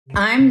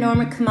I'm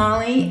Norma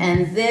Kamali,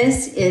 and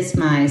this is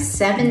my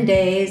 7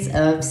 days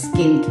of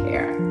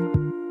skincare.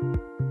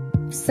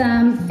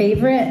 Some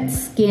favorite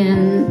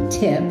skin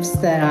tips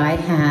that I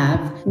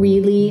have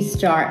really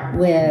start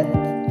with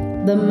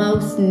the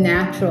most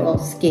natural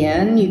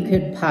skin you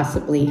could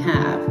possibly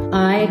have.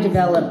 I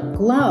developed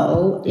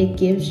Glow. It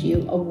gives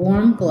you a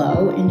warm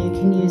glow and you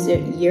can use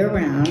it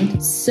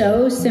year-round.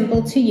 So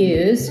simple to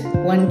use.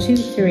 1, 2,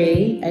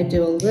 3. I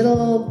do a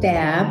little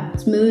dab,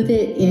 smooth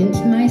it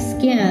into my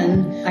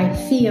skin. I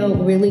feel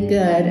really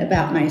good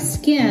about my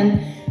skin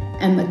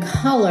and the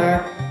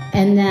color,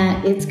 and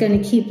that it's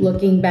going to keep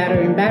looking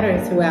better and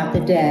better throughout the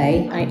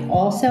day. I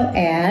also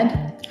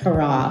add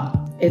Hurraw.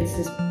 It's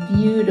this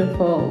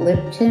beautiful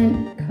lip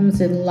tint,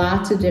 comes in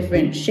lots of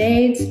different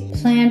shades,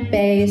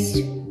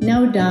 plant-based,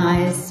 no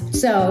dyes.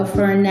 So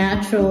for a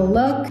natural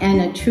look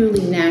and a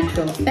truly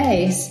natural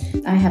face,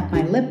 I have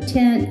my lip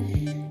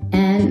tint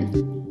and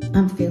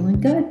I'm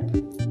feeling good.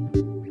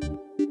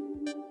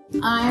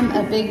 I'm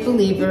a big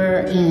believer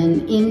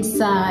in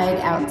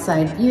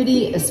inside-outside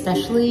beauty,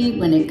 especially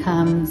when it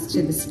comes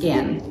to the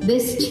skin.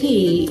 This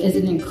tea is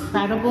an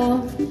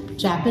incredible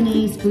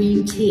Japanese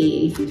green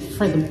tea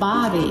for the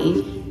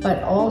body,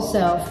 but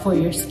also for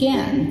your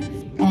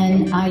skin.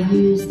 And I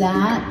use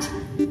that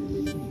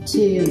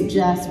to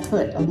just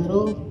put a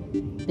little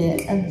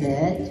bit of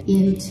it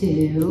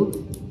into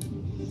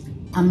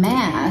a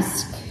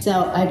mask.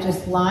 So I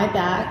just lie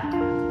back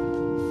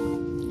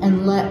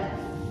and let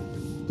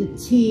the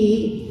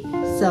tea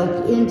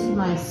soak into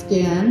my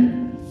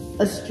skin.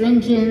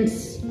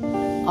 Astringents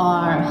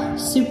are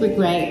super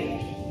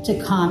great to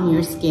calm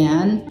your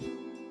skin.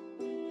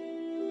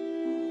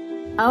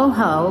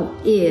 Ohho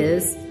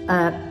is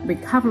a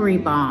recovery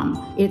balm.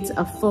 It's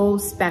a full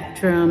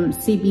spectrum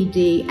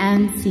CBD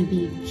and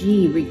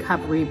CBG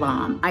recovery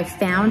balm. I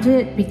found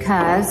it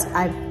because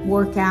I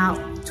work out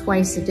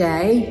twice a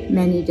day,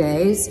 many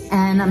days,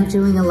 and I'm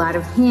doing a lot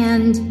of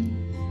hand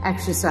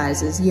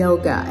exercises,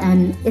 yoga,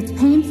 and it's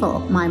painful.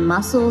 My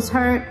muscles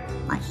hurt,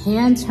 my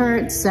hands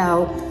hurt,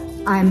 so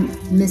I'm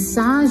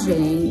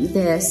massaging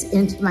this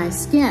into my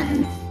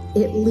skin.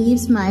 It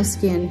leaves my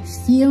skin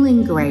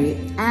feeling great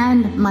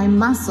and my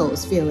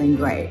muscles feeling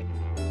great.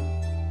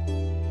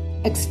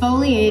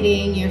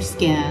 Exfoliating your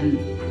skin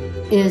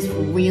is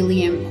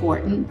really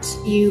important.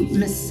 You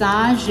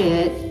massage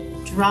it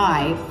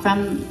dry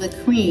from the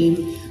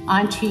cream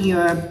onto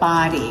your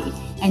body,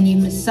 and you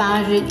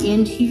massage it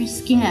into your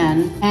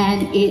skin,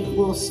 and it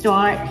will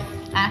start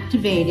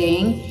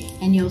activating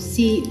and you'll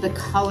see the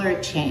color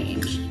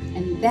change.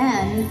 And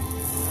then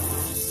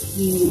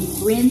you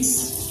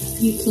rinse,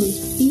 you can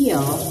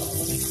feel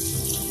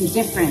the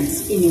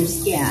difference in your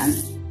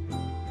skin.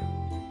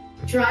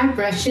 Dry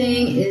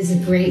brushing is a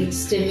great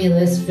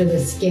stimulus for the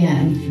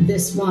skin.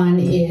 This one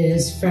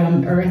is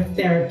from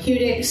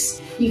Therapeutics.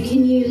 You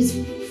can use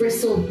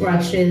bristle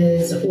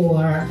brushes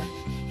or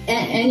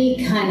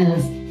any kind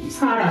of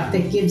product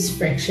that gives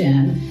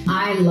friction.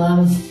 I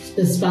love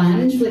the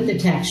sponge with the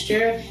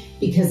texture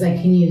because I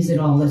can use it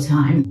all the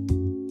time.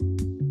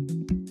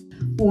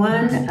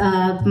 One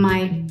of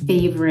my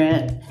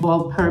favorite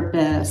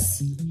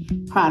all-purpose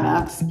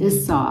products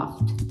is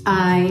Soft.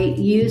 I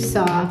use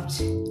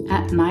Soft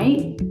at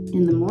night,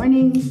 in the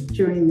morning,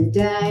 during the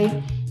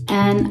day,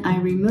 and I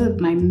remove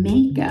my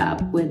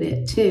makeup with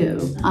it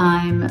too.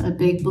 I'm a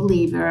big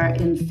believer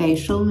in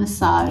facial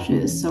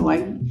massages, so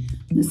I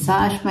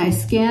massage my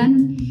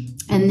skin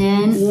and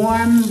then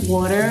warm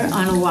water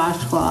on a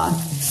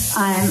washcloth.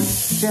 I'm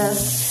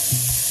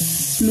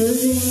just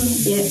smoothing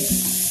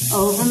it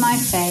over my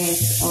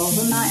face,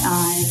 over my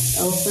eyes,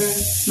 over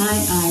my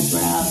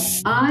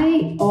eyebrows.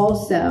 I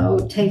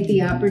also take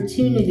the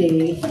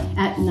opportunity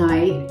at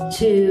night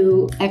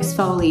to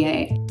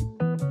exfoliate.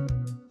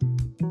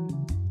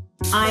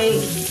 I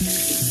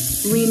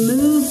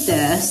remove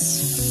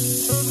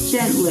this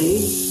gently,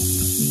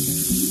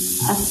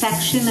 a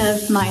section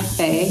of my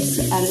face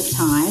at a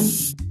time.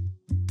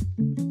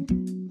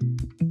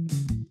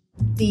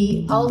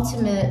 The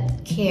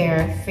ultimate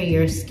care for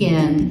your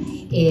skin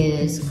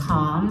is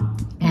calm,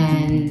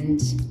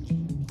 and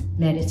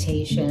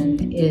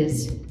meditation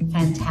is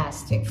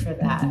fantastic for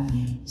that.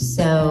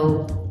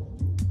 So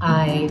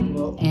I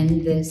will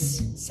end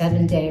this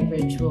 7-day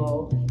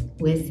ritual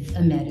with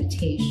a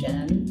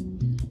meditation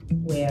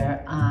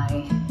where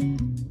I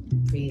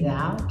breathe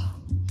out